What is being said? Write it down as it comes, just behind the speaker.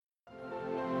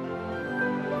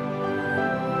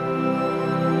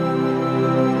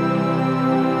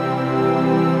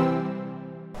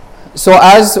So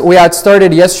as we had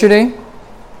started yesterday,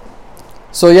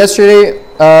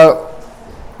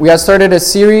 we had started a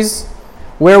series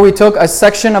where we took a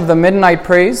section of the midnight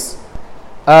praise.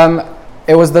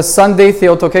 It was the Sunday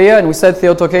Theotokeia, and we said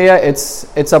Theotokeia,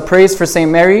 it's a praise for St.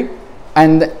 Mary,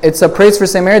 and it's a praise for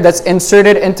St. Mary that's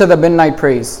inserted into the midnight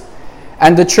praise.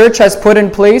 And the church has put in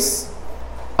place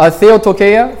a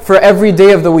Theotokeia for every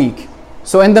day of the week.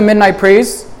 So in the midnight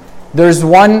praise, there's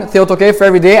one Theotokeia for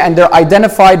every day, and they're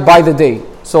identified by the day.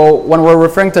 So when we're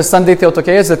referring to Sunday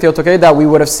Theotokeia, it's the Theotokeia that we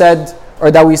would have said, or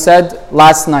that we said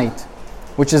last night,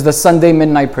 which is the Sunday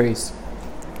midnight praise.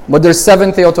 But there's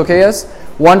 7 Theotokeias,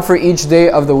 one for each day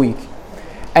of the week.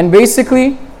 And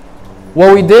basically,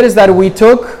 what we did is that we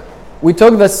took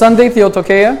the Sunday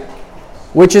Theotokeia,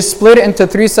 which is split into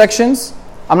 3 sections.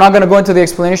 I'm not going to go into the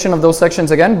explanation of those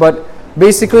sections again, but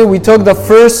basically we took the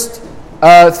first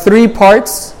 3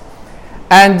 parts.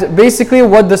 And basically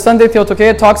what the Sunday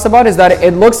Theotokeia talks about is that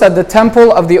it looks at the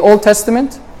temple of the Old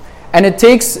Testament, and it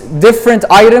takes different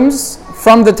items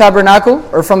from the tabernacle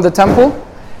or from the temple,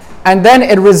 and then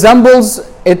it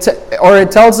resembles it, or it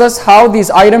tells us how these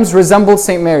items resemble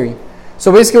St. Mary.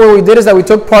 So basically what we did is that we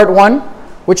took part 1,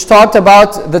 which talked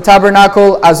about the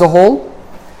tabernacle as a whole,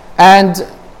 and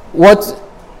which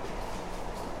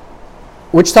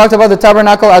talked about the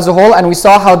tabernacle as a whole, and we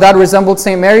saw how that resembled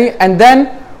St. Mary, and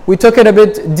then we took it a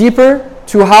bit deeper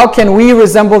to how can we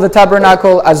resemble the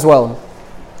tabernacle as well.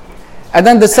 And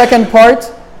then the second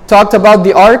part talked about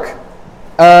the ark,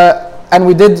 and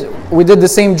we did the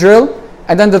same drill.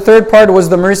 And then the third part was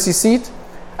the mercy seat.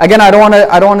 Again, I don't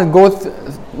want to go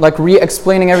like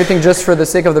re-explaining everything just for the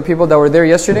sake of the people that were there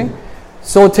yesterday.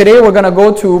 So today we're going to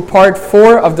go to part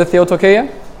 4 of the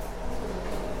Theotokeia.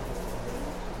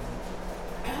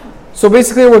 So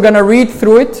basically we're going to read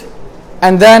through it,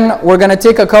 and then we're going to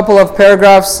take a couple of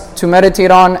paragraphs to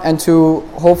meditate on and to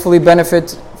hopefully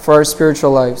benefit for our spiritual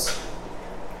lives.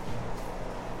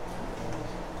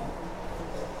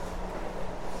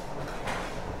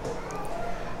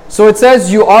 So it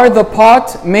says, "You are the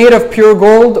pot made of pure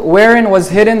gold, wherein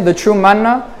was hidden the true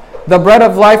manna, the bread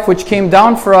of life which came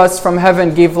down for us from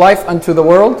heaven, gave life unto the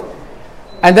world."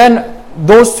 And then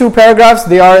those 2 paragraphs,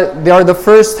 they are the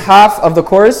first half of the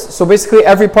chorus. So basically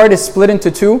every part is split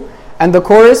into 2, and the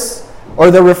chorus or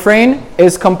the refrain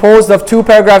is composed of 2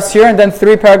 paragraphs here and then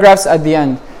 3 paragraphs at the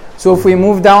end. So if we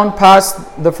move down past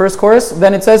the first chorus,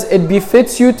 then it says, "It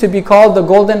befits you to be called the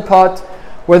golden pot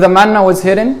where the manna was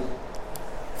hidden.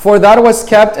 For that was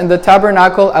kept in the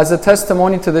tabernacle as a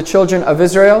testimony to the children of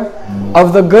Israel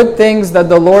of the good things that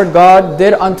the Lord God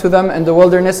did unto them in the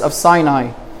wilderness of Sinai.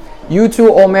 You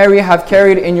too, O Mary, have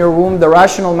carried in your womb the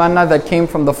rational manna that came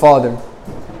from the Father.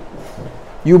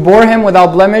 You bore him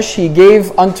without blemish. He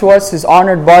gave unto us his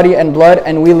honored body and blood,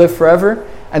 and we live forever."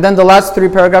 And then the last 3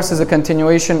 paragraphs is a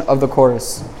continuation of the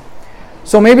chorus.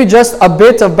 So maybe just a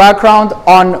bit of background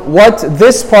on what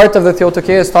this part of the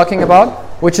Theotokeia is talking about,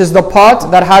 which is the pot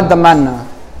that had the manna.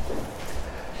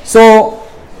 So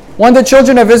when the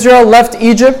children of Israel left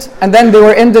Egypt and then they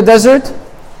were in the desert,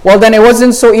 well, then it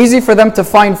wasn't so easy for them to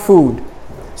find food.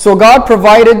 So God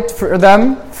provided for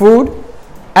them food,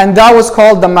 and that was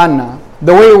called the manna.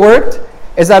 The way it worked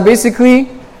is that basically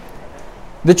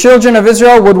the children of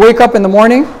Israel would wake up in the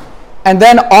morning, and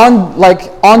then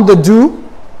on the dew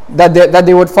that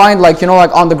they would find, like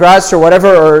on the grass or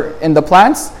whatever, or in the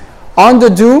plants, on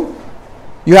the dew,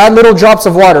 you had little drops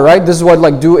of water, right? This is what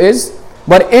dew is.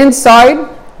 But inside,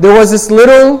 there was this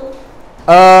little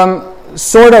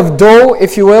sort of dough,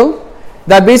 if you will,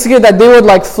 that they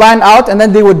would flatten out and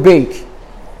then they would bake.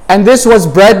 And this was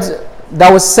bread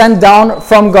that was sent down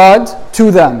from God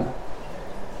to them.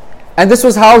 And this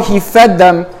was how He fed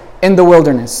them in the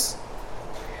wilderness.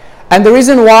 And the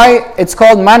reason why it's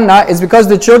called manna is because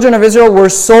the children of Israel were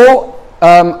so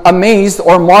amazed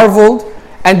or marveled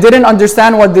and didn't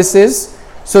understand what this is,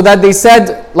 so that they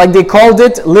said, they called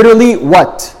it literally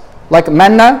what?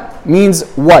 Manna means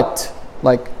what?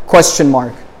 Question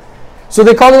mark. So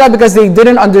they called it that because they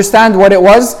didn't understand what it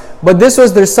was, but this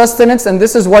was their sustenance, and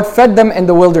this is what fed them in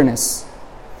the wilderness.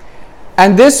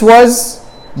 And this was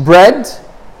bread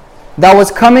that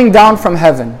was coming down from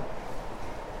heaven.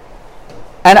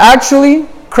 And actually,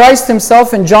 Christ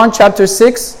Himself in John chapter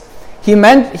 6, He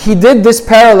did this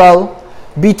parallel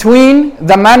between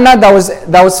the manna that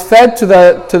was fed to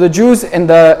the Jews in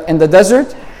the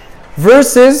desert,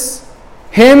 versus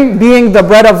Him being the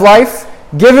bread of life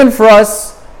given for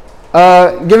us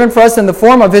in the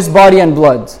form of His body and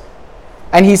blood.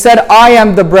 And He said, "I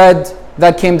am the bread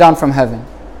that came down from heaven."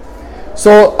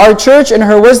 So our church, in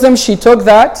her wisdom, she took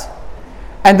that,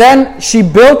 and then she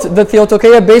built the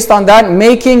Theotokeia based on that,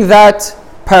 making that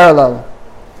parallel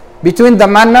between the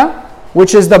manna,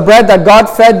 which is the bread that God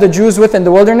fed the Jews with in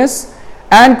the wilderness,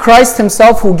 and Christ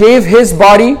himself, who gave his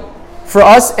body for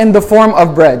us in the form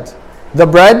of bread. The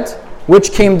bread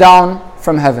which came down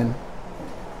from heaven.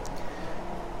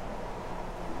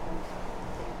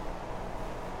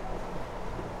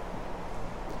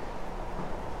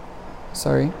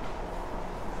 Sorry.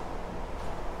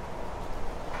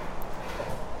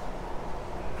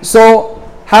 So,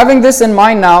 having this in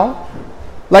mind now,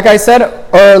 like I said,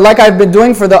 or like I've been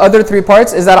doing for the other three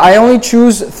parts, is that I only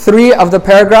choose 3 of the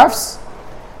paragraphs,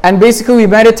 and basically we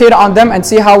meditate on them and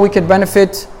see how we could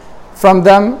benefit from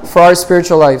them for our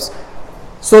spiritual lives.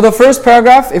 So the first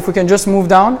paragraph, if we can just move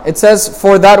down, it says,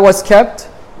 "For that was kept."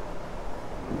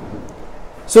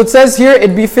 So it says here,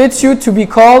 "It befits you to be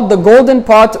called the golden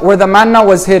pot where the manna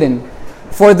was hidden.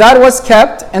 For that was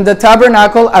kept in the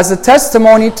tabernacle as a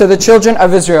testimony to the children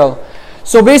of Israel."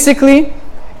 So basically,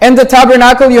 in the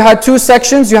tabernacle you had 2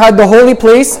 sections. You had the holy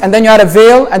place, and then you had a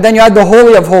veil, and then you had the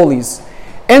Holy of Holies.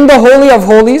 In the Holy of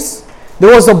Holies,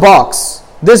 there was a box.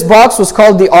 This box was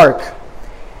called the Ark.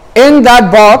 In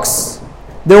that box,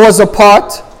 there was a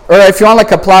pot, or if you want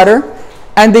like a platter,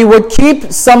 and they would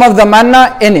keep some of the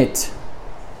manna in it.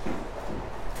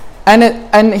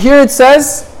 And here it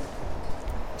says,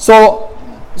 so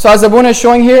as Abuna is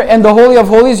showing here, in the Holy of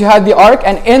Holies you had the Ark,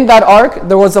 and in that Ark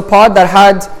there was a pot that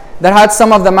had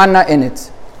some of the manna in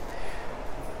it.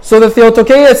 So the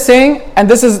Theotokei is saying, and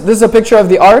this is a picture of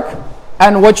the Ark,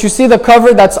 and what you see, the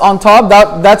cover that's on top,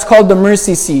 that's called the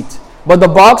mercy seat. But the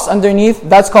box underneath,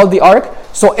 that's called the Ark.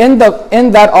 So in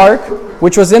that Ark,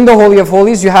 which was in the Holy of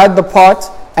Holies, you had the pot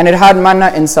and it had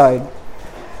manna inside.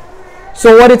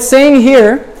 So what it's saying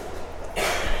here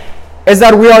is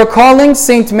that we are calling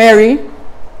Saint Mary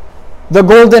the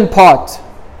golden pot,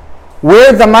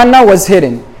 where the manna was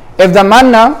hidden. If the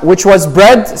manna, which was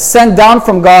bread sent down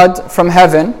from God from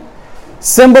heaven,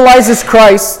 symbolizes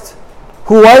Christ,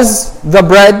 who was the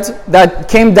bread that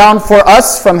came down for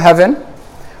us from heaven,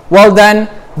 well then,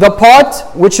 the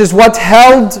pot, which is what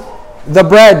held the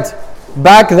bread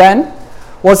back then,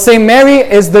 well, Saint Mary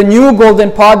is the new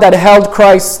golden pot that held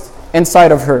Christ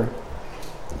inside of her.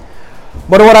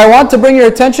 But what I want to bring your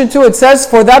attention to, it says,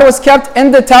 "For that was kept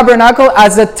in the tabernacle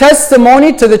as a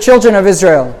testimony to the children of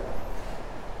Israel."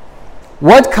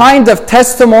 What kind of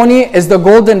testimony is the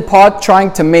golden pot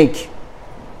trying to make?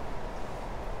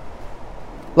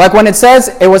 Like when it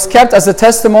says it was kept as a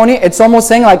testimony, it's almost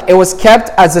saying like it was kept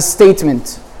as a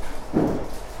statement.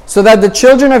 So that the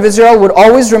children of Israel would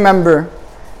always remember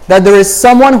that there is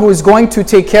someone who is going to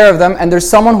take care of them, and there's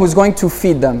someone who is going to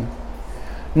feed them.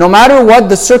 No matter what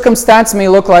the circumstance may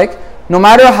look like, no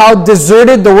matter how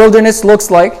deserted the wilderness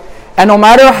looks like, and no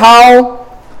matter how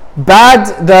bad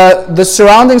the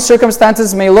surrounding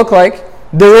circumstances may look like,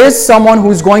 there is someone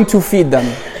who's going to feed them.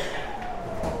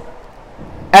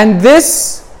 And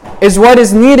this is what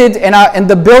is needed in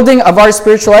the building of our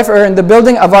spiritual life, or in the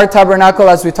building of our tabernacle,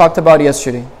 as we talked about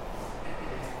yesterday.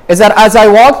 Is that as I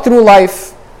walk through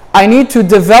life, I need to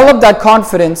develop that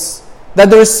confidence that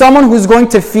there is someone who's going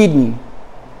to feed me,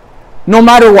 no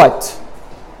matter what.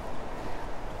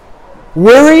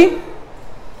 Worry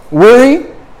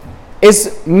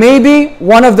is maybe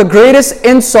one of the greatest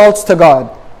insults to God,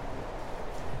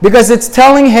 because it's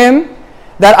telling him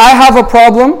that I have a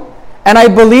problem, and I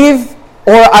believe,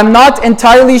 or I'm not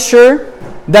entirely sure,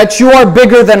 that you are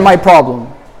bigger than my problem.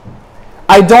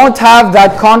 I don't have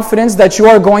that confidence that you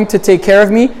are going to take care of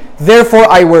me, therefore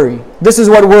I worry. This is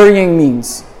what worrying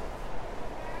means.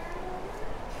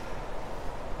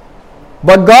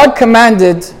 But God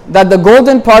commanded that the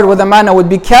golden pot with the manna would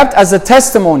be kept as a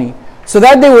testimony, so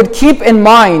that they would keep in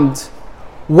mind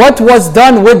what was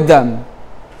done with them.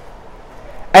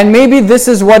 And maybe this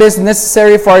is what is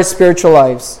necessary for our spiritual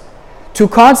lives, to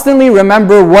constantly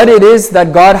remember what it is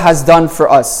that God has done for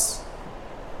us,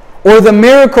 or the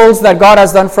miracles that God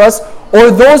has done for us,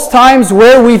 or those times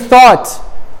where we thought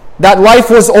that life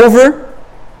was over,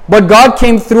 but God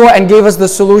came through and gave us the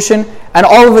solution, and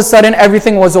all of a sudden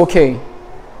everything was okay.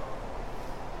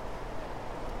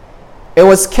 It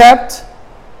was kept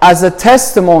as a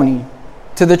testimony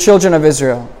to the children of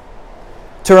Israel,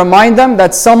 to remind them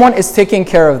that someone is taking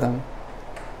care of them.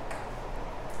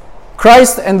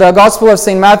 Christ, in the Gospel of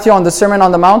St. Matthew on the Sermon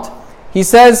on the Mount, he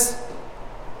says,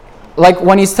 like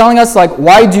when he's telling us, like,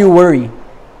 why do you worry?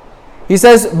 He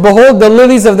says, "Behold the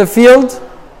lilies of the field,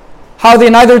 how they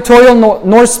neither toil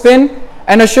nor spin,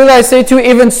 and assuredly I say to you,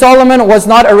 even Solomon was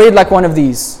not arrayed like one of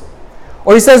these."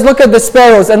 Or he says, "Look at the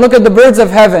sparrows and look at the birds of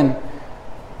heaven.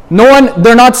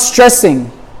 They're not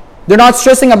stressing. They're not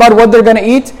stressing about what they're going to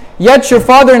eat, yet your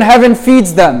Father in heaven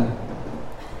feeds them."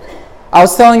 I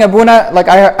was telling Abuna, like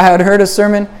I had heard a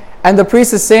sermon, and the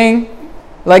priest is saying,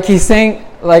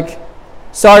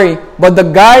 sorry, but the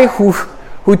guy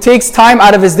who takes time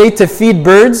out of his day to feed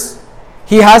birds,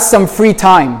 he has some free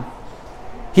time.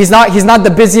 He's not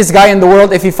the busiest guy in the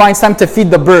world if he finds time to feed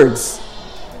the birds.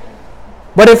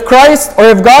 But if Christ or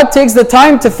if God takes the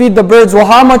time to feed the birds, well,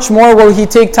 how much more will He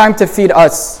take time to feed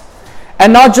us?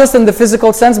 And not just in the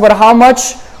physical sense, but how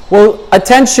much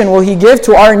attention will He give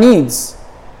to our needs?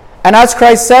 And as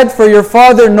Christ said, for your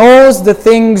Father knows the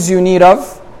things you need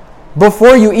of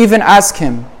before you even ask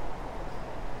Him.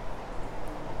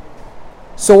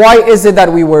 So why is it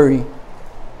that we worry?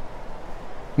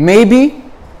 Maybe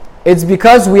it's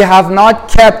because we have not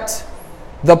kept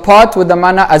the pot with the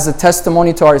manna as a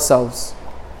testimony to ourselves.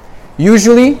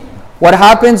 Usually, what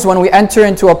happens when we enter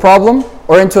into a problem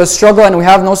or into a struggle and we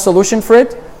have no solution for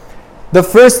it, the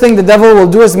first thing the devil will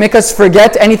do is make us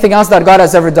forget anything else that God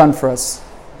has ever done for us.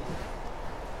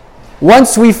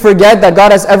 Once we forget that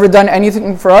God has ever done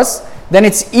anything for us, then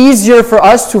it's easier for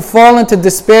us to fall into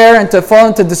despair and to fall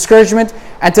into discouragement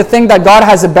and to think that God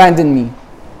has abandoned me.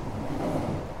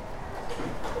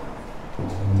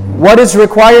 What is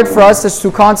required for us is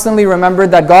to constantly remember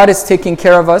that God is taking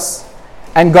care of us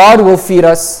and God will feed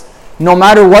us no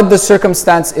matter what the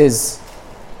circumstance is,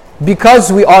 because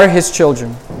we are His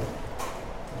children.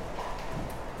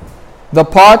 The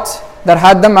pot that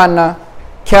had the manna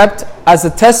kept as a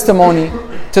testimony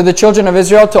to the children of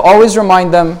Israel to always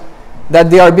remind them that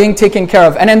they are being taken care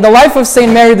of. And in the life of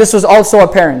Saint Mary, this was also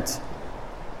apparent.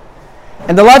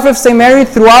 In the life of Saint Mary,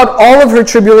 throughout all of her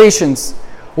tribulations,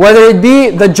 whether it be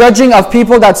the judging of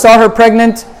people that saw her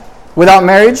pregnant without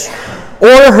marriage,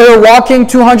 or her walking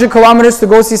 200 kilometers to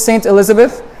go see Saint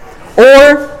Elizabeth,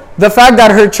 or the fact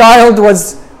that her child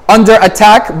was under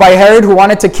attack by Herod who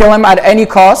wanted to kill him at any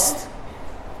cost,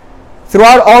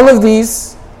 throughout all of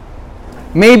these,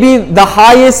 maybe the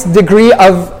highest degree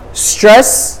of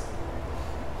stress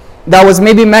that was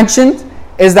maybe mentioned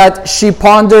is that she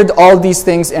pondered all these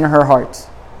things in her heart.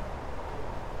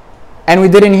 And we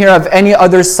didn't hear of any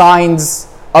other signs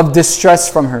of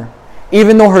distress from her,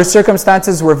 even though her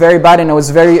circumstances were very bad and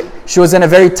she was in a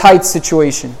very tight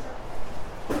situation.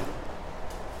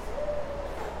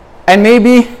 And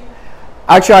maybe,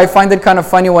 actually I find it kind of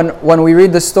funny when we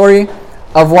read the story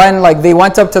of when they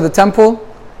went up to the temple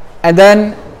and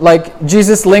then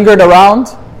Jesus lingered around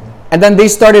and then they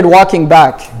started walking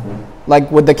back.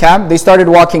 With the camp, they started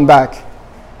walking back.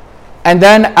 And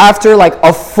then after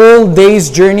a full day's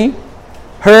journey,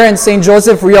 her and Saint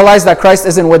Joseph realized that Christ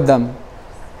isn't with them.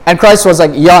 And Christ was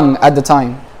young at the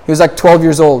time. He was 12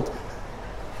 years old.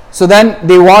 So then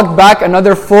they walked back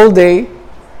another full day,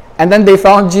 and then they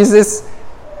found Jesus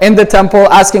in the temple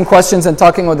asking questions and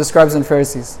talking with the scribes and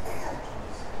Pharisees.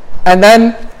 And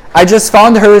then I just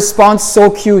found her response so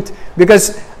cute,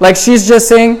 because she's just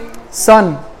saying,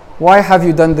 "Son, why have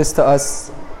you done this to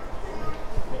us?"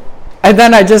 And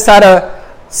then I just had a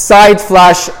side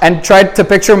flash and tried to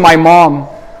picture my mom.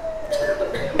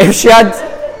 If she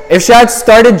had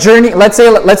started journey, let's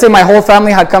say my whole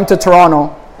family had come to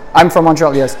Toronto. I'm from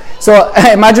Montreal, yes. So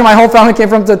imagine my whole family came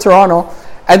from Toronto,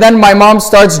 and then my mom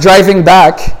starts driving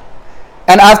back,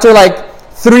 and after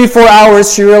 3-4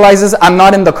 hours she realizes I'm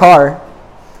not in the car.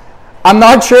 I'm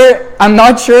not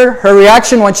sure her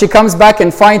reaction when she comes back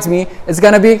and finds me is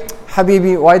gonna be,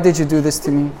 "Habibi, why did you do this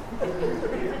to me?"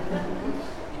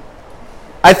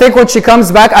 I think when she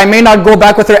comes back, I may not go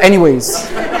back with her anyways.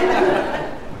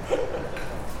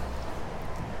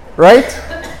 Right?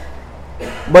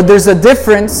 But there's a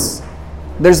difference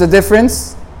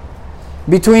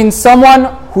between someone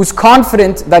who's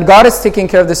confident that God is taking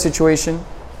care of the situation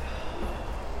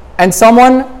and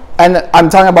someone, and I'm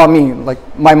talking about me,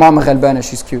 my mom Ghalbana,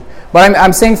 she's cute. But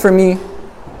I'm saying for me,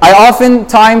 I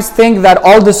oftentimes think that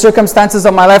all the circumstances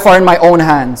of my life are in my own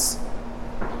hands.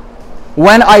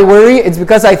 When I worry, it's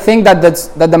because I think that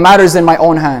the matter is in my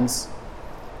own hands.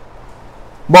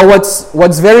 But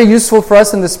what's very useful for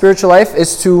us in the spiritual life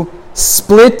is to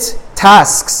split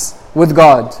tasks with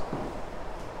God.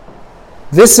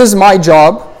 This is my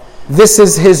job. This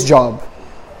is His job.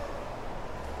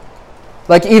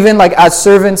 Even as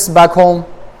servants back home,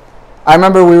 I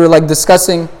remember we were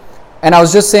discussing, and I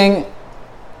was just saying,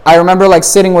 I remember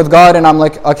sitting with God, and I'm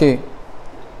okay,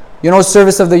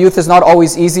 service of the youth is not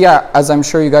always easy, as I'm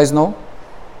sure you guys know.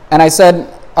 And I said,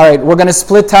 all right, we're going to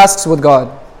split tasks with God.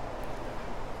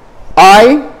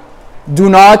 I do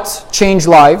not change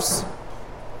lives.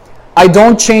 I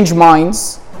don't change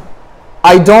minds.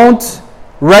 I don't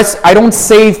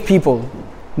save people.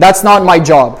 That's not my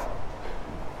job.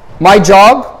 My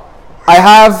job, I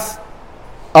have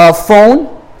a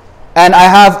phone and I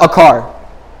have a car.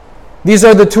 These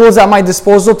are the tools at my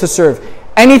disposal to serve.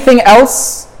 Anything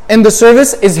else in the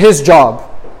service is his job.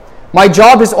 My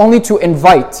job is only to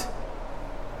invite.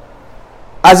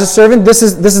 As a servant, this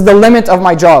is the limit of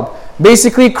my job.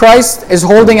 Basically, Christ is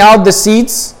holding out the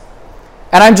seeds,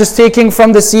 and I'm just taking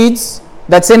from the seeds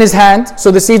that's in his hand.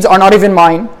 So the seeds are not even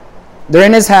mine. They're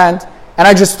in his hand, and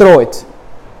I just throw it.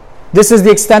 This is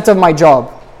the extent of my job.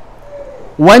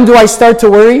 When do I start to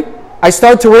worry? I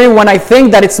start to worry when I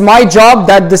think that it's my job,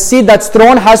 that the seed that's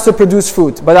thrown has to produce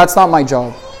fruit. But that's not my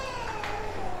job.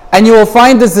 And you will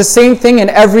find it's the same thing in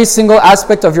every single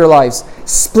aspect of your lives.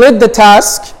 Split the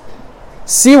task.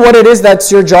 See what it is that's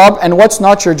your job and what's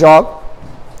not your job.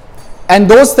 And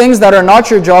those things that are not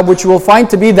your job, which you will find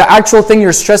to be the actual thing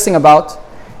you're stressing about,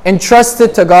 entrust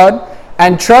it to God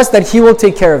and trust that He will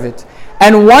take care of it.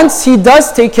 And once He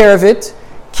does take care of it,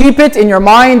 keep it in your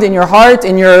mind, in your heart,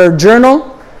 in your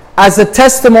journal, as a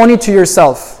testimony to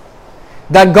yourself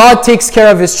that God takes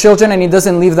care of His children and He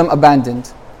doesn't leave them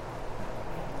abandoned.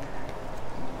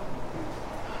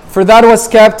 For that was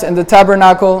kept in the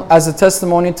tabernacle as a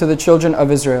testimony to the children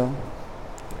of Israel.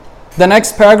 The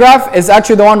next paragraph is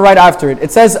actually the one right after it.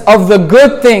 It says, of the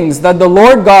good things that the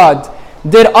Lord God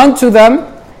did unto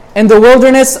them in the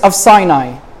wilderness of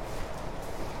Sinai.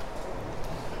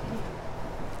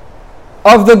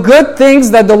 Of the good things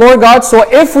that the Lord God, so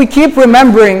if we keep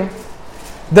remembering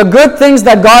the good things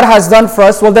that God has done for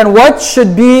us, well then what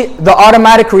should be the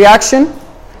automatic reaction?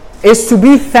 Is to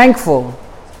be thankful.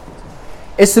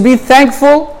 Is to be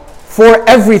thankful for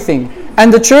everything.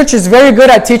 And the church is very good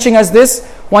at teaching us this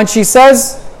when she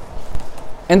says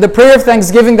in the prayer of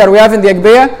thanksgiving that we have in the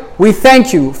Agbeya, we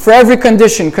thank you for every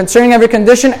condition, concerning every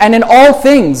condition, and in all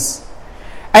things.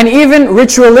 And even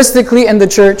ritualistically in the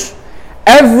church,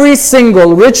 every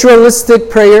single ritualistic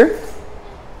prayer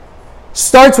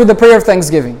starts with the prayer of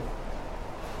thanksgiving.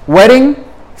 Wedding,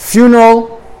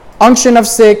 funeral, unction of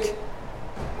sick,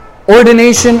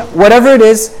 ordination, whatever it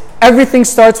is, everything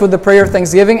starts with the prayer of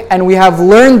thanksgiving, and we have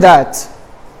learned that.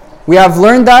 We have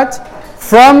learned that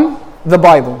from the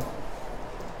Bible.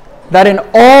 That in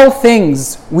all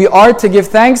things we are to give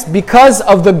thanks because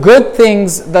of the good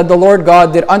things that the Lord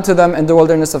God did unto them in the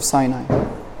wilderness of Sinai.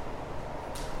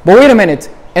 But wait a minute,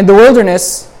 in the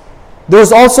wilderness, there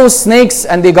was also snakes,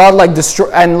 and they got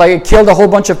killed a whole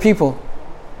bunch of people.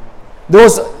 It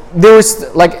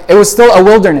was still a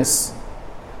wilderness.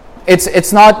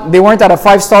 It's not, they weren't at a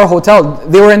 5-star hotel.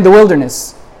 They were in the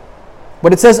wilderness.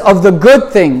 But it says of the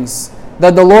good things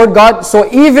that the Lord God, so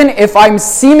even if I'm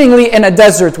seemingly in a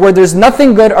desert where there's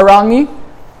nothing good around me,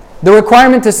 the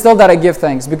requirement is still that I give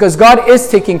thanks because God is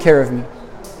taking care of me.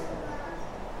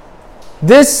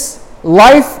 This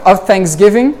life of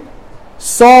thanksgiving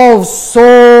solves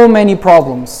so many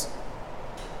problems.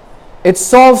 It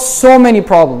solves so many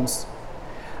problems.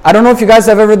 I don't know if you guys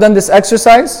have ever done this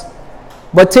exercise,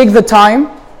 but take the time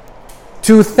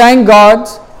to thank God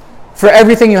for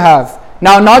everything you have.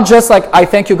 Now, not just like, I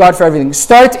thank you, God, for everything.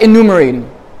 Start enumerating.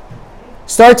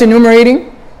 Start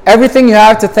enumerating everything you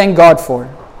have to thank God for.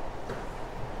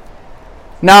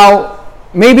 Now,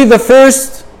 maybe the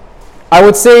first, I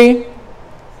would say,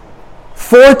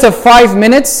 4 to 5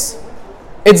 minutes,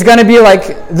 it's going to be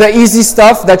like the easy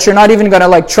stuff that you're not even going to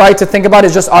like try to think about.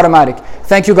 It's just automatic.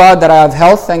 Thank you, God, that I have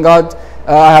health. Thank God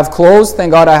I have clothes.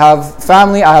 Thank God I have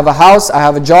family. I have a house. I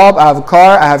have a job. I have a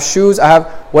car. I have shoes. I have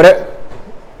whatever.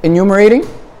 Enumerating.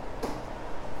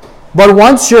 But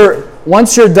once you're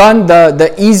done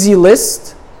the easy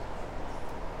list,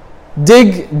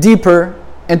 dig deeper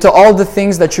into all the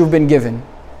things that you've been given.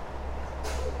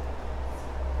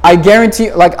 I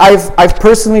guarantee, like I've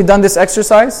personally done this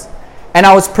exercise, and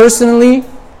I was personally,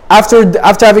 after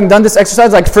having done this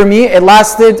exercise, like for me, it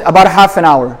lasted about half an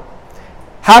hour.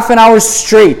 Half an hour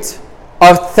straight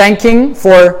of thanking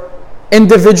for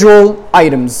individual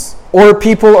items, or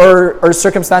people, or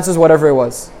circumstances, whatever it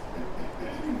was.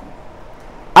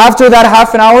 After that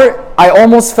half an hour, I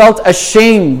almost felt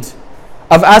ashamed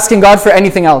of asking God for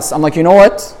anything else. I'm like, you know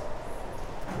what?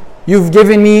 You've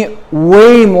given me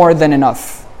way more than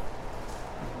enough.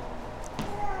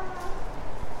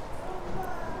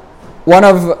 One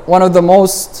of the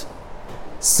most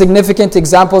significant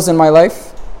examples in my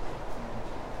life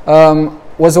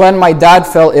was when my dad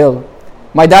fell ill.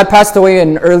 My dad passed away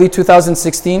in early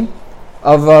 2016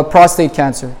 of prostate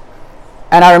cancer.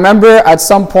 And I remember at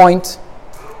some point,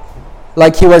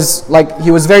 he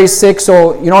was very sick.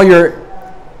 So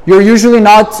you're usually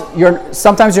not,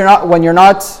 sometimes you're not, when you're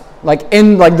not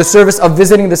in the service of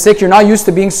visiting the sick, you're not used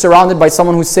to being surrounded by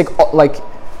someone who's sick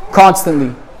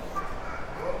constantly.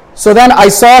 So then I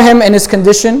saw him in his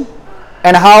condition,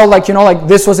 and how like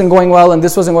this wasn't going well and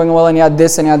this wasn't going well and you had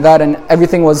this and you had that and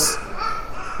everything was,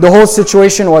 the whole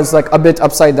situation was like a bit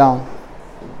upside down.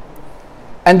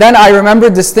 And then I remember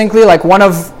distinctly like one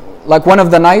of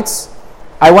the nights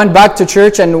I went back to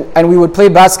church and we would play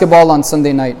basketball on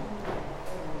Sunday night.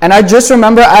 And I just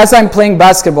remember as I'm playing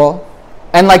basketball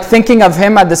and like thinking of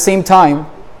him at the same time,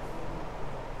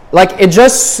 like it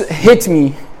just hit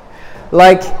me,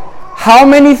 like how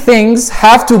many things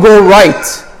have to go right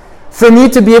for me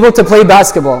to be able to play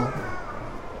basketball?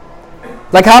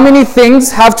 Like how many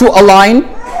things have to align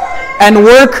and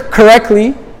work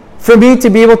correctly for me to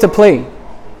be able to play?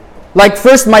 Like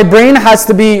first, my brain has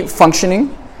to be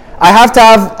functioning. I have to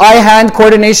have eye-hand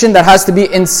coordination that has to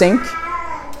be in sync.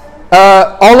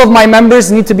 All of my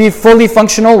members need to be fully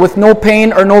functional with no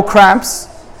pain or no cramps.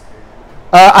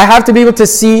 I have to be able to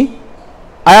see.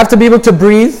 I have to be able to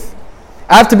breathe.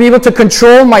 I have to be able to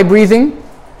control my breathing.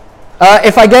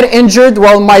 If I get injured,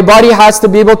 well, my body has to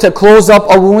be able to close up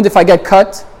a wound if I get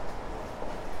cut.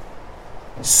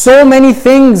 So many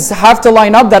things have to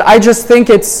line up that I just think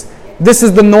this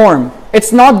is the norm.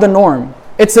 It's not the norm.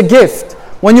 It's a gift.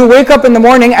 When you wake up in the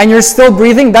morning and you're still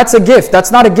breathing, that's a gift.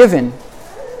 That's not a given.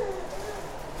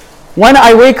 When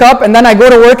I wake up and then I go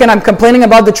to work and I'm complaining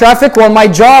about the traffic, well, my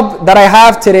job that I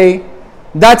have today,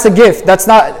 that's a gift.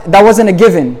 That wasn't a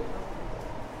given.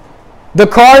 The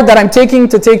car that I'm taking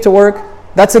to take to work,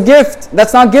 that's a gift.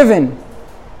 That's not given.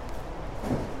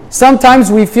 Sometimes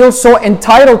we feel so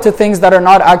entitled to things that are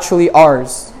not actually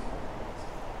ours.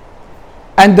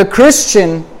 And the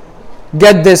Christian,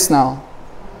 get this now.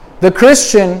 The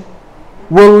Christian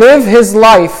will live his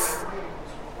life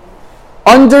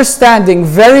understanding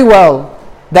very well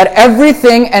that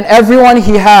everything and everyone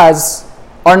he has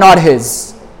are not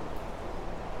his.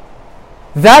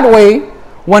 That way,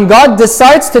 when God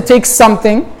decides to take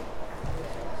something,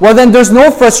 well then there's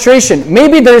no frustration.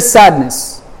 Maybe there's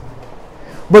sadness,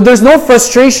 but there's no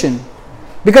frustration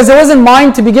because it wasn't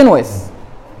mine to begin with.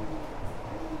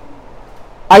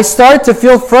 I start to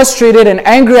feel frustrated and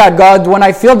angry at God when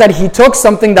I feel that He took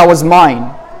something that was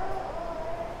mine.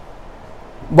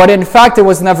 But in fact, it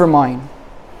was never mine.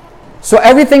 So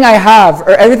everything I have,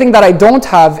 or everything that I don't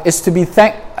have, is to be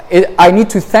I need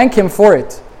to thank Him for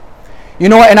it. You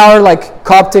know, in our like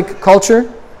Coptic culture,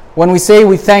 when we say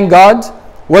we thank God,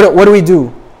 what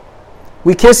do?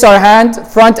 We kiss our hand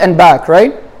front and back,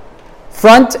 right?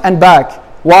 Front and back.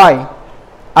 Why?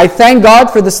 I thank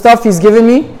God for the stuff He's given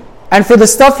me and for the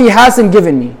stuff He hasn't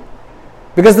given me.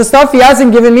 Because the stuff He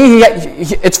hasn't given me,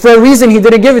 it's for a reason He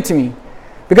didn't give it to me.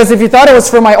 Because if He thought it was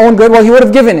for my own good, well, He would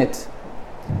have given it.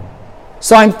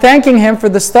 So I'm thanking Him for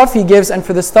the stuff He gives and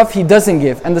for the stuff He doesn't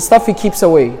give and the stuff He keeps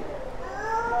away.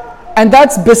 And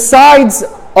that's besides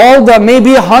all the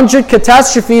maybe 100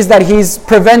 catastrophes that He's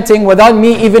preventing without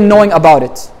me even knowing about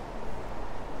it.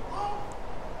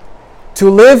 To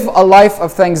live a life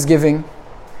of thanksgiving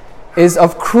is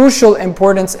of crucial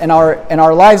importance in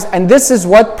our lives, and this is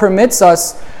what permits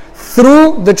us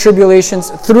through the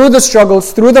tribulations, through the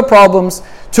struggles, through the problems,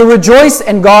 to rejoice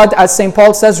in God, as St.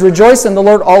 Paul says, rejoice in the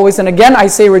Lord always. And again I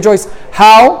say rejoice.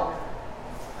 How?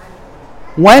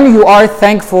 When you are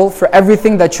thankful for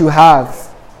everything that you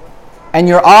have, and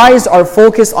your eyes are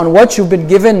focused on what you've been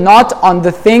given, not on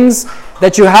the things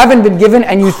that you haven't been given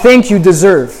and you think you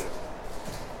deserve.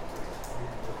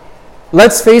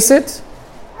 Let's face it,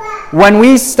 when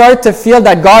we start to feel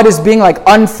that God is being like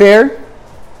unfair,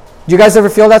 do you guys ever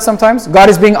feel that sometimes? God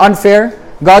is being unfair.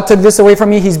 God took this away from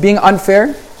me, He's being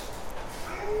unfair.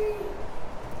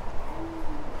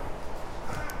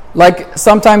 Like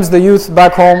sometimes the youth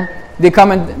back home, they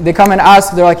come and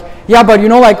ask, they're like, yeah, but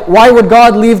like, why would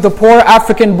God leave the poor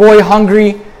African boy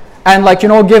hungry and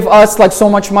give us like so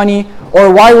much money?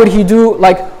 Or why would He do,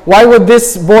 why would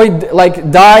this boy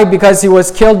die because he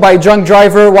was killed by a drunk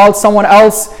driver while someone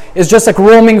else is just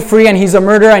roaming free and he's a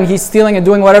murderer and he's stealing and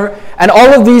doing whatever? And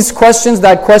all of these questions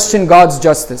that question God's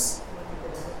justice.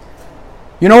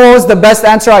 You know what was the best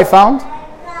answer I found?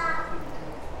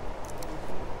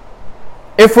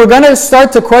 If we're going to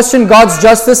start to question God's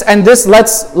justice, and this,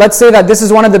 let's say that this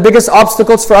is one of the biggest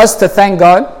obstacles for us to thank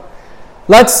God,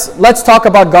 let's talk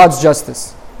about God's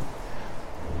justice.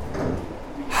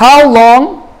 How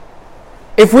long,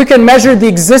 if we can measure the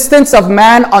existence of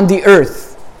man on the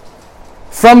earth,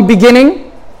 from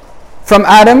beginning, from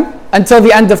Adam until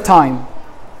the end of time,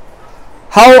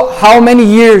 how many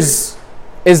years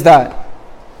is that?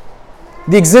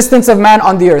 The existence of man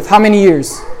on the earth, how many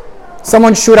years?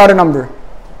 Someone shoot out a number.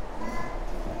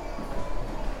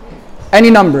 Any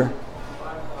number.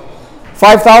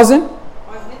 5,000?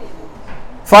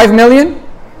 5 million?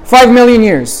 5 million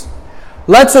years.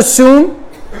 Let's assume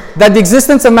that the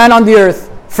existence of man on the earth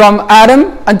from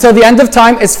Adam until the end of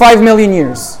time is 5 million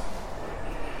years.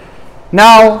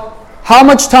 Now, how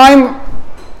much time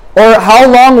or how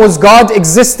long was God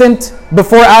existent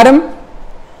before Adam?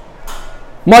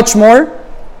 Much more.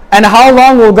 And how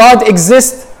long will God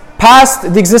exist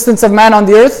past the existence of man on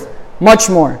the earth? Much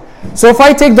more. So if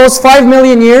I take those 5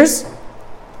 million years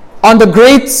on the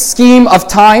great scheme of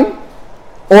time,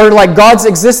 or like God's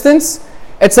existence,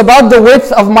 it's about the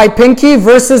width of my pinky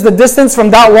versus the distance from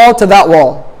that wall to that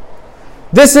wall.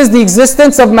 This is the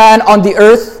existence of man on the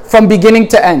earth from beginning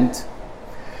to end.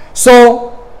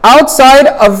 So outside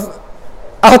of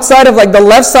like the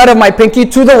left side of my pinky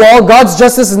to the wall, God's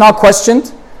justice is not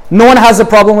questioned. No one has a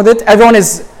problem with it. Everyone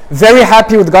is very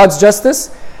happy with God's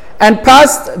justice. And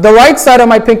past the right side of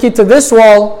my pinky to this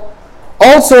wall,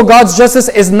 also God's justice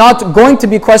is not going to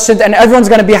be questioned, and everyone's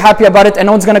going to be happy about it and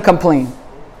no one's going to complain.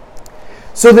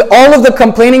 So all of the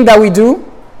complaining that we do,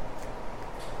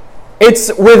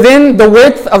 it's within the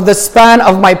width of the span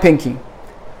of my pinky.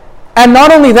 And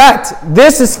not only that,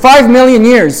 this is 5 million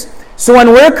years. So when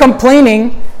we're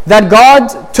complaining that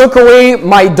God took away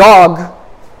my dog,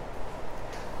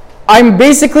 I'm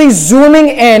basically zooming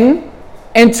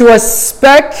into a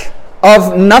speck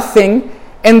of nothing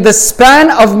in the span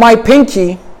of my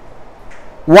pinky,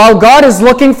 while God is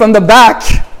looking from the back.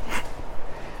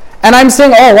 And I'm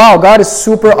saying, oh wow, God is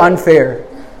super unfair.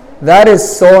 That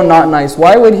is so not nice.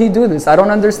 Why would he do this? I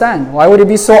don't understand. Why would it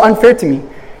be so unfair to me?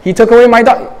 He took away my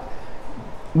dog.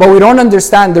 But we don't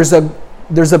understand. There's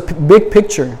a big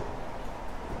picture.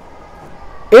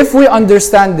 If we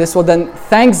understand this, well then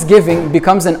thanksgiving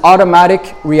becomes an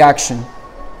automatic reaction.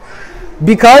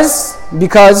 Because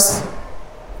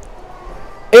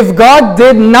if God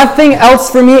did nothing else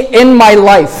for me in my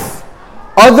life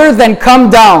other than come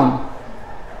down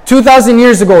 2,000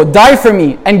 years ago, die for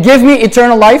me, and give me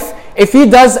eternal life, if he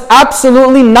does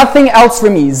absolutely nothing else for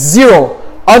me, zero,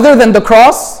 other than the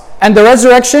cross and the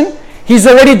resurrection, he's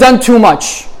already done too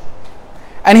much.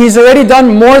 And he's already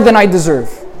done more than I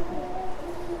deserve.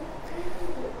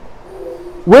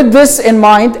 With this in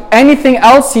mind, anything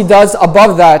else he does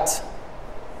above that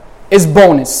is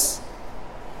bonus.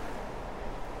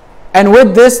 And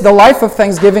with this, the life of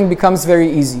thanksgiving becomes very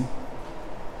easy.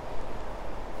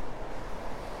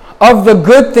 Of the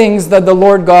good things that the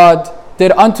Lord God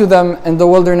did unto them in the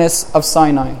wilderness of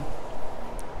Sinai.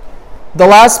 The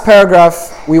last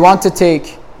paragraph we want to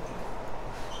take,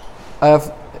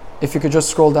 if you could just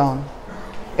scroll down.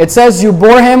 It says, you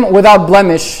bore him without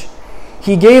blemish.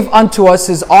 He gave unto us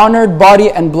his honored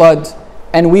body and blood,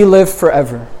 and we live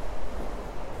forever.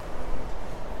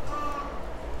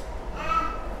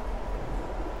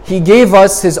 He gave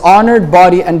us his honored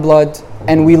body and blood,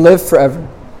 and we live forever.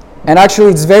 And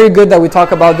actually, it's very good that we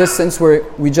talk about this since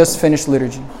we just finished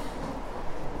liturgy.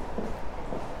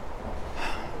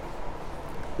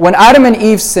 When Adam and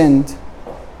Eve sinned,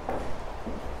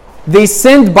 they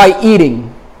sinned by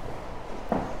eating.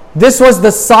 This was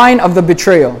the sign of the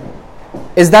betrayal,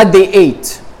 is that they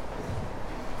ate.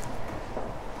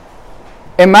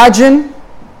 Imagine,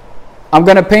 I'm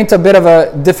going to paint a bit of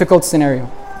a difficult scenario.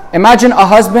 Imagine a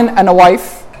husband and a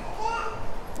wife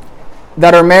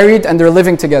that are married and they're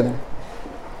living together.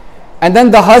 And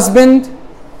then the husband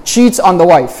cheats on the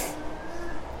wife.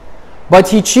 But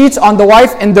he cheats on the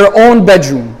wife in their own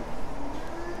bedroom.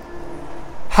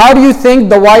 How do you think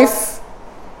the wife,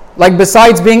 like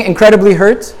besides being incredibly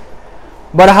hurt,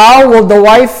 but how will the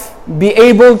wife be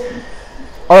able,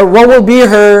 or what will be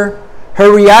her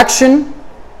reaction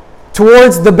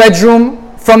towards the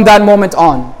bedroom from that moment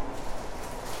on?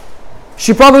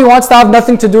 She probably wants to have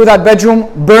nothing to do with that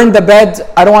bedroom, burn the bed.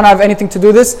 I don't want to have anything to do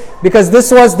with this, because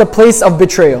this was the place of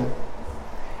betrayal.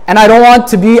 And I don't want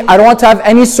to have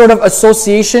any sort of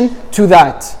association to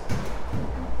that.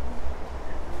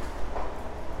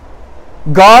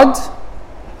 God,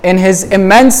 in his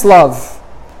immense love,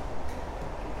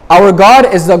 our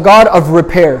God is the God of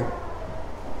repair.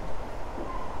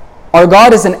 Our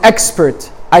God is an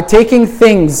expert at taking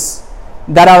things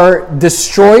that are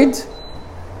destroyed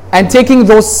and taking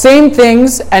those same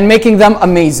things and making them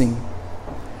amazing.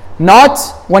 Not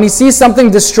when he sees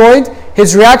something destroyed,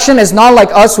 his reaction is not like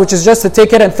us, which is just to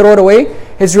take it and throw it away.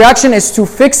 His reaction is to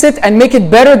fix it and make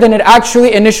it better than it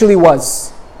actually initially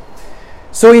was.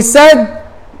 So he said,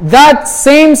 that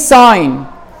same sign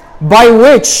by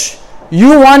which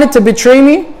you wanted to betray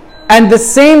me, and the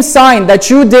same sign that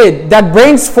you did that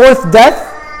brings forth death,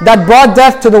 that brought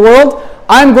death to the world,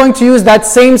 I'm going to use that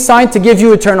same sign to give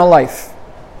you eternal life.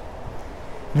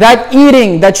 That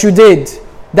eating that you did,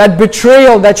 that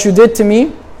betrayal that you did to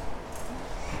me,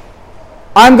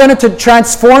 I'm going to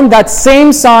transform that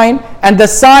same sign, and the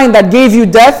sign that gave you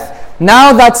death,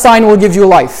 now that sign will give you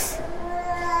life.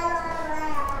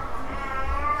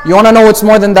 You want to know what's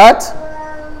more than that?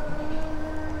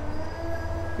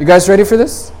 You guys ready for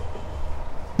this?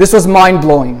 This was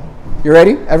mind-blowing. You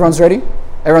ready? Everyone's ready?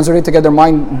 Everyone's ready to get their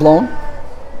mind blown?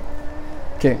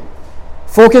 Okay.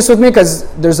 Focus with me because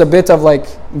there's a bit of like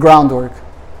groundwork.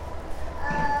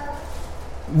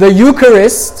 The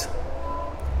Eucharist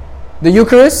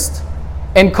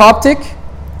in Coptic,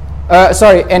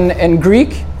 in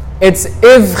Greek, it's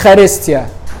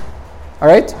Evcharistia.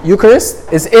 Alright?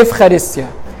 Eucharist is Evcharistia.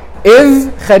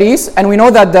 Charis, and we know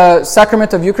that the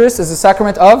sacrament of Eucharist is the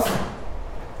sacrament of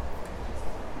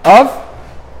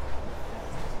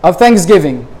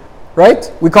thanksgiving.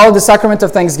 Right? We call it the sacrament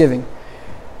of thanksgiving.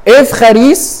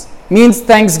 Charis means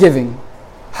thanksgiving.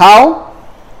 How?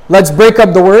 Let's break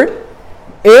up the word.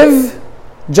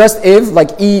 Just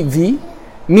like E-V,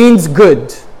 means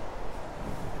good.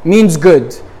 Means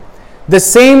good. The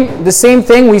same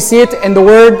thing, we see it in the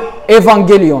word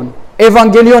evangelion.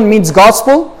 Evangelion means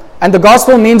gospel, and the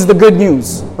gospel means the good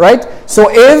news, right? So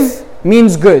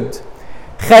means good.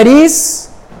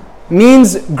 Charis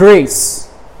means grace.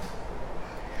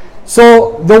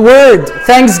 So the word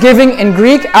thanksgiving in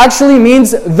Greek actually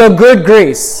means the good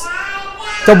grace.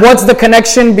 So what's the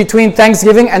connection between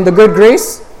thanksgiving and the good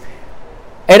grace?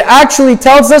 It actually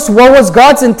tells us what was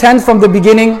God's intent from the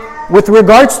beginning with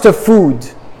regards to food.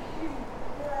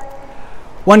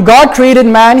 When God created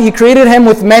man, He created him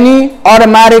with many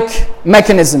automatic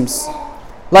mechanisms.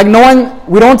 Like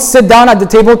we don't sit down at the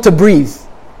table to breathe.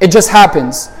 It just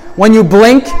happens. When you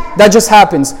blink, that just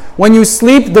happens. When you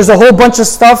sleep, there's a whole bunch of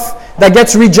stuff that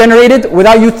gets regenerated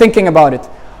without you thinking about it.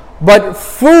 But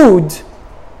food,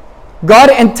 God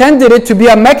intended it to be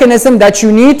a mechanism that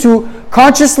you need to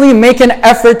consciously make an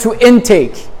effort to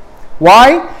intake.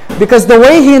 Why? Because the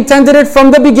way He intended it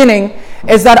from the beginning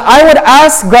is that I would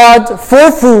ask God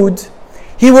for food,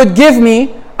 He would give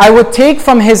me, I would take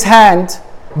from His hand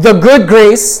the good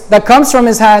grace that comes from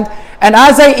His hand, and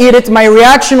as I eat it, my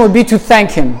reaction would be to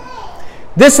thank Him.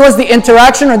 This was the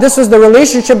interaction, or this was the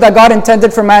relationship that God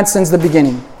intended for man since the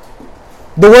beginning.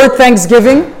 The word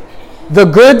thanksgiving, the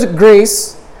good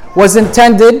grace, was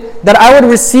intended that I would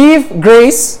receive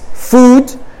grace, food,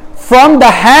 from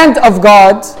the hand of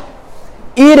God,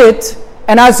 eat it,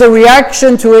 and as a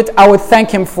reaction to it, I would thank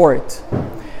Him for it.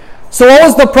 So what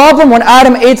was the problem when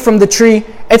Adam ate from the tree?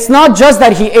 It's not just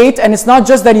that he ate, and it's not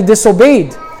just that he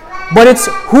disobeyed, but it's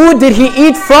who did he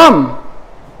eat from?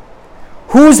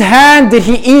 Whose hand did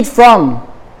he eat from?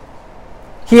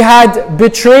 He had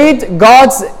betrayed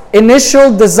God's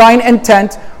initial design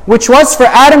intent, which was for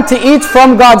Adam to eat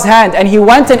from God's hand, and he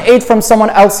went and ate from someone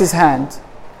else's hand.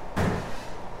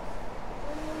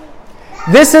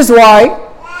 This is why,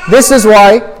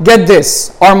 get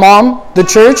this, our mom, the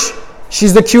church,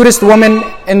 she's the cutest woman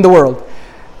in the world.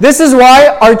 This is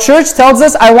why our church tells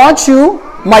us, I want you,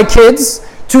 my kids,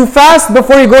 to fast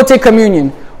before you go take communion.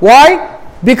 Why?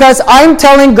 Because I'm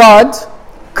telling God,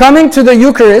 coming to the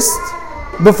Eucharist,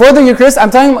 before the Eucharist, I'm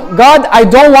telling God, I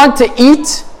don't want to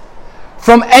eat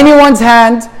from anyone's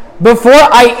hand before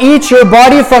I eat your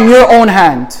body from your own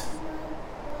hand.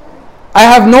 I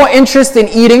have no interest in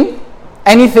eating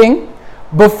anything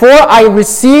before I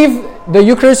receive the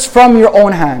Eucharist from your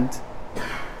own hand.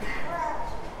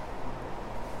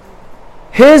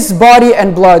 His body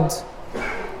and blood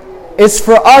is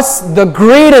for us the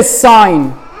greatest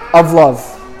sign of love.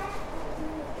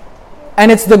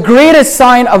 And it's the greatest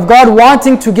sign of God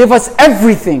wanting to give us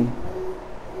everything.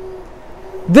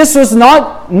 This was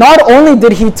not only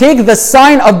did He take the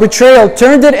sign of betrayal,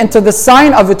 turned it into the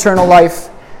sign of eternal life,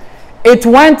 it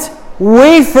went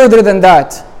way further than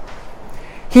that.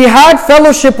 He had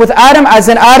fellowship with Adam as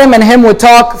in Adam and him would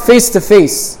talk face to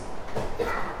face.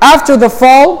 After the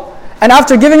fall, and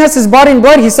after giving us His body and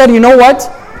blood, He said, you know what?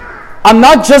 I'm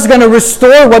not just going to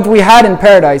restore what we had in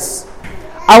paradise.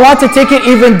 I want to take it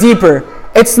even deeper.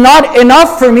 It's not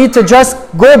enough for me to just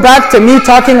go back to me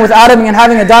talking with Adam and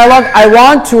having a dialogue. I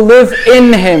want to live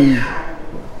in Him.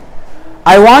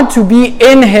 I want to be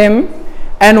in Him.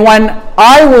 And when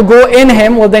I will go in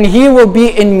Him, well then He will be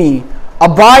in me.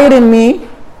 Abide in me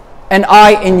and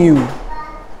I in you.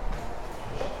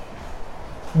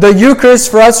 The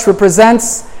Eucharist for us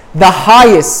represents the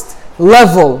highest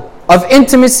level of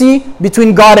intimacy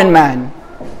between God and man.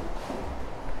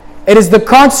 It is the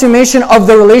consummation of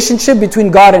the relationship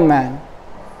between God and man.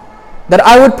 That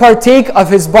I would partake of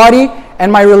His body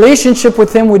and my relationship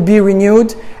with Him would be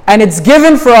renewed. And it's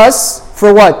given for us,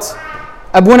 for what?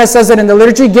 Abuna says it in the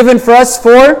liturgy, given for us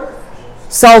for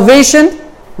salvation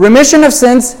remission of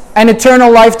sins, and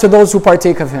eternal life to those who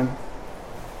partake of Him.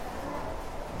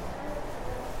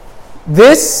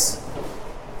 This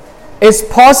is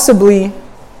possibly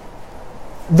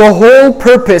the whole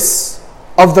purpose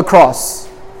of the cross.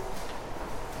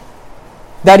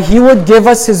 That He would give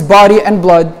us His body and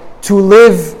blood to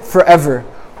live forever.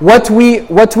 What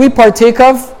we partake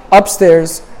of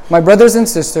upstairs, my brothers and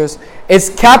sisters, is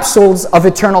capsules of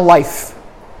eternal life.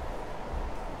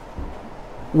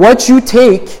 What you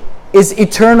take is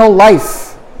eternal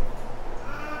life.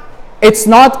 It's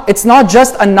not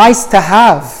just a nice to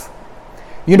have.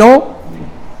 You know,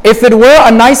 if it were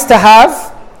a nice to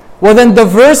have, well then the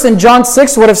verse in John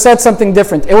 6 would have said something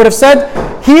different. It would have said,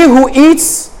 he who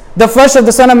eats the flesh of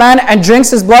the Son of Man and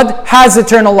drinks His blood has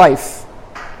eternal life.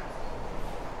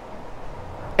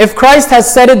 If Christ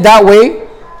has said it that way,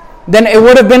 then it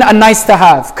would have been a nice to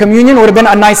have. Communion would have been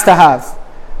a nice to have.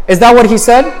 Is that what He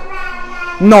said?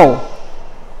 No.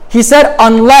 He said,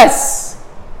 unless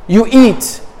you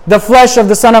eat the flesh of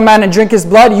the Son of Man and drink His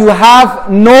blood, you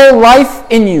have no life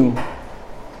in you.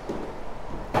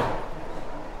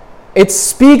 It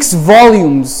speaks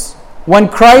volumes when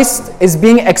Christ is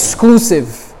being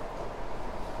exclusive.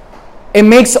 It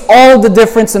makes all the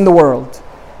difference in the world.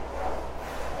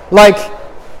 Like,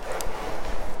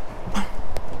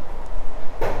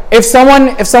 if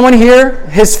someone here,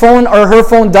 his phone or her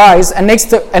phone dies and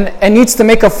needs to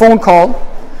make a phone call,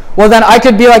 well then I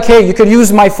could be like, hey, you could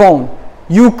use my phone.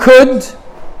 You could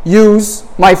use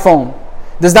my phone.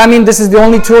 Does that mean this is the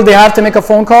only tool they have to make a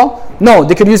phone call? No,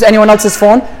 they could use anyone else's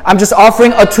phone. I'm just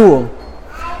offering a tool.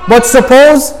 But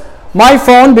suppose my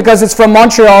phone, because it's from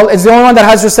Montreal, is the only one that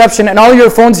has reception, and all your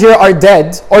phones here are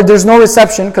dead, or there's no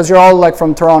reception because you're all like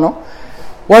from Toronto.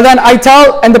 Well then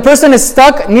and the person is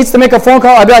stuck, needs to make a phone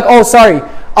call, I'll be like, oh sorry,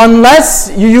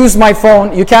 unless you use my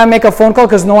phone, you can't make a phone call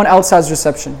because no one else has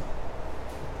reception.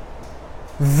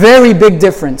 Very big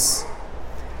difference.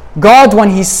 God, when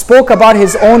He spoke about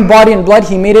His own body and blood,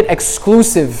 He made it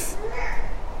exclusive.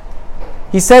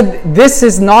 He said, this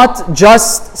is not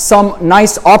just some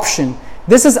nice option.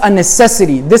 This is a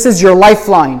necessity. This is your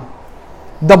lifeline.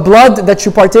 The blood that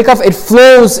you partake of, it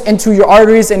flows into your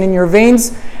arteries and in your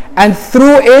veins. And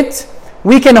through it,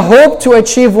 we can hope to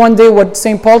achieve one day what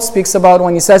St. Paul speaks about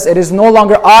when he says, it is no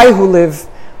longer I who live,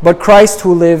 but Christ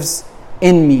who lives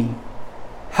in me.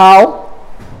 How?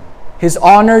 His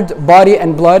honored body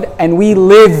and blood, and we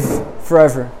live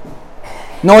forever.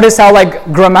 Notice how,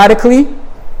 like, grammatically,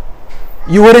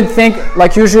 you wouldn't think,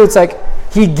 like usually it's like,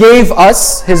 He gave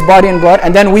us His body and blood,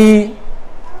 and then we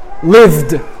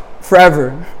lived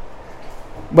forever.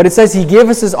 But it says He gave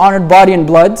us His honored body and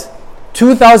blood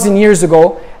 2,000 years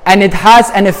ago, and it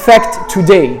has an effect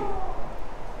today.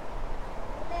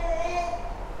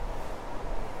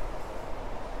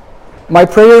 My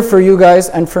prayer for you guys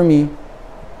and for me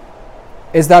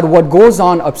is that what goes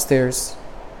on upstairs,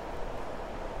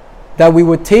 that we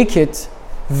would take it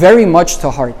very much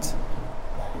to heart.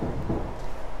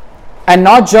 And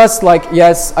not just like,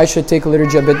 yes, I should take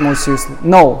liturgy a bit more seriously.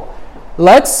 No.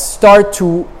 Let's start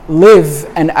to live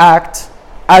and act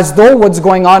as though what's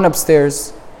going on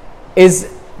upstairs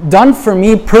is done for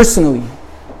me personally.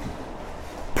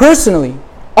 Personally.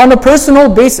 On a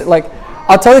personal basis. Like,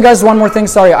 I'll tell you guys one more thing.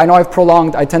 Sorry, I know I've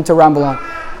prolonged. I tend to ramble on.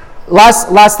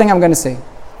 Last thing I'm going to say.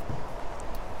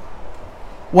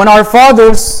 When our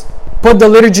fathers put the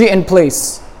liturgy in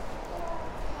place,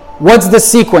 what's the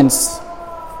sequence?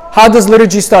 How does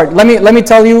liturgy start? Let me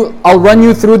tell you, I'll run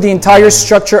you through the entire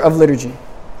structure of liturgy.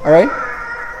 Alright?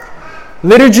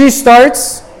 Liturgy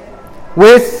starts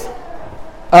with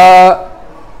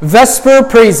Vesper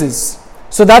praises.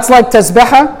 So that's like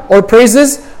tasbihah or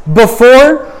praises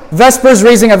before Vespers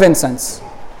raising of incense.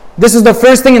 This is the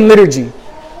first thing in liturgy.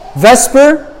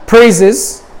 Vesper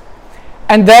praises,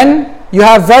 and then you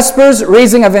have Vespers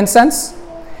raising of incense,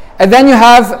 and then you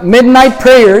have midnight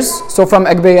prayers, so from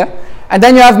Agbeya, and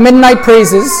then you have midnight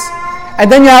praises,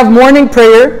 and then you have morning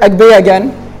prayer, Agbeya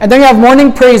again, and then you have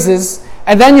morning praises,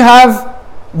 and then you have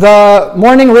the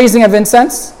morning raising of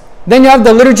incense, then you have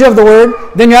the liturgy of the word,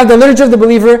 then you have the liturgy of the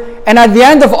believer, and at the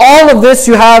end of all of this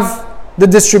you have the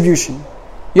distribution.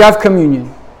 You have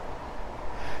communion.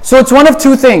 So it's one of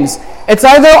two things. It's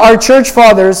either our church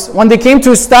fathers, when they came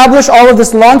to establish all of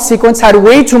this long sequence, had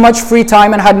way too much free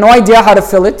time and had no idea how to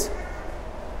fill it,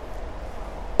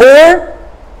 or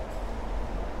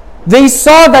they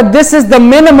saw that this is the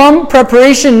minimum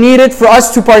preparation needed for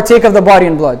us to partake of the body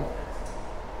and blood.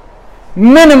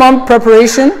 Minimum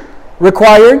preparation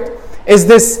required is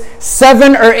this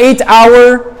 7 or 8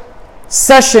 hour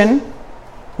session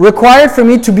required for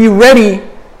me to be ready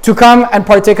to come and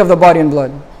partake of the body and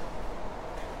blood.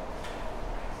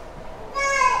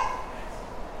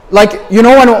 Like,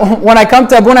 when I come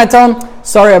to Abuna, I tell him,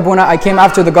 sorry Abuna, I came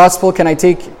after the gospel, can I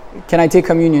take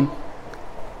communion?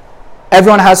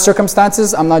 Everyone has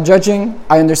circumstances, I'm not judging,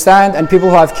 I understand, and people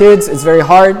who have kids, it's very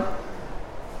hard.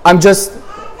 I'm just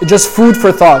food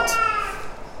for thought.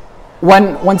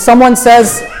 When someone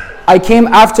says, I came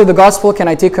after the gospel, can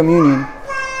I take communion?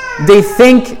 They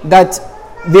think that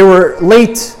they were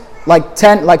late, like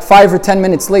 5 or 10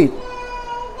 minutes late.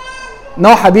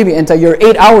 No, Habibi, you're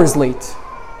 8 hours late.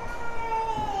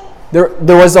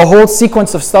 There was a whole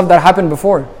sequence of stuff that happened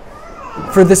before.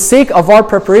 For the sake of our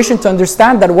preparation, to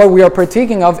understand that what we are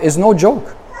partaking of is no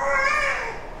joke.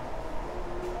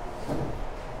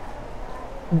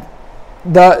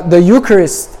 The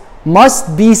Eucharist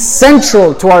must be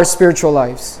central to our spiritual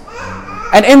lives.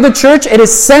 And in the church, it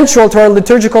is central to our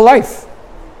liturgical life.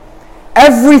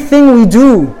 Everything we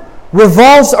do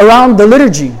revolves around the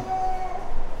liturgy.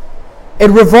 It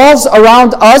revolves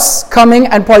around us coming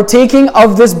and partaking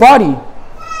of this body.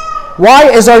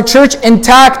 Why is our church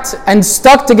intact and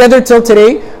stuck together till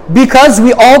today? Because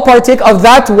we all partake of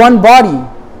that one body.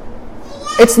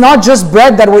 It's not just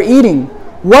bread that we're eating.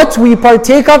 What we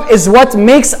partake of is what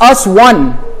makes us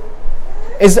one.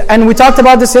 And we talked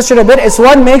about this yesterday a bit. It's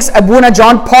what makes Abuna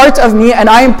John part of me and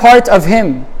I am part of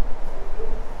him.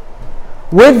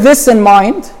 With this in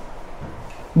mind,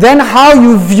 then how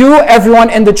you view everyone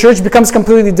in the church becomes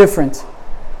completely different.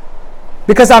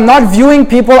 Because I'm not viewing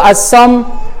people as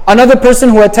another person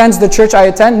who attends the church I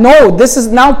attend. No, this is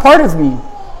now part of me.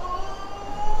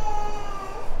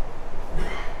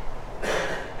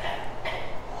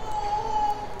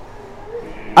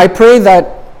 I pray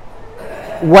that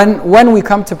when we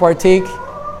come to partake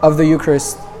of the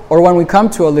Eucharist, or when we come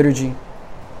to a liturgy,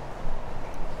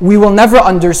 we will never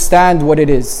understand what it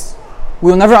is.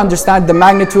 We will never understand the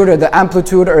magnitude or the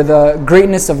amplitude or the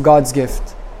greatness of God's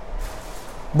gift.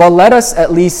 But let us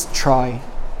at least try.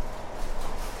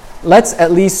 Let's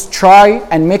at least try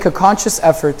and make a conscious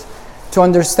effort to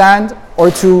understand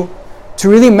or to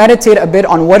really meditate a bit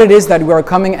on what it is that we are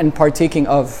coming and partaking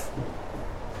of.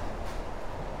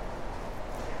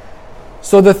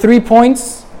 So the 3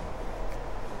 points,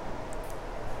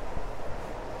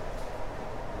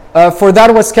 for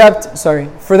that was kept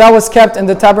in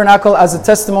the tabernacle as a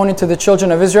testimony to the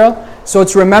children of Israel. So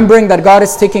it's remembering that God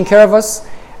is taking care of us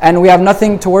and we have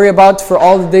nothing to worry about for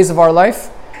all the days of our life.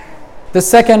 The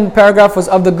second paragraph was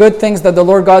of the good things that the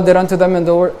Lord God did unto them in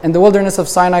the wilderness of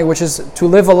Sinai, which is to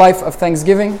live a life of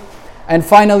thanksgiving. And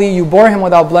finally, you bore him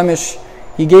without blemish.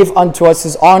 He gave unto us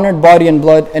his honored body and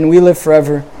blood, and we live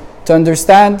forever. To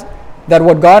understand that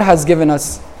what God has given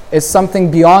us is something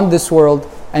beyond this world,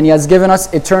 and he has given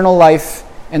us eternal life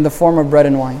in the form of bread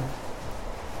and wine.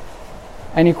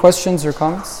 Any questions or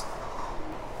comments?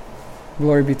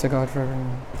 Glory be to God forever.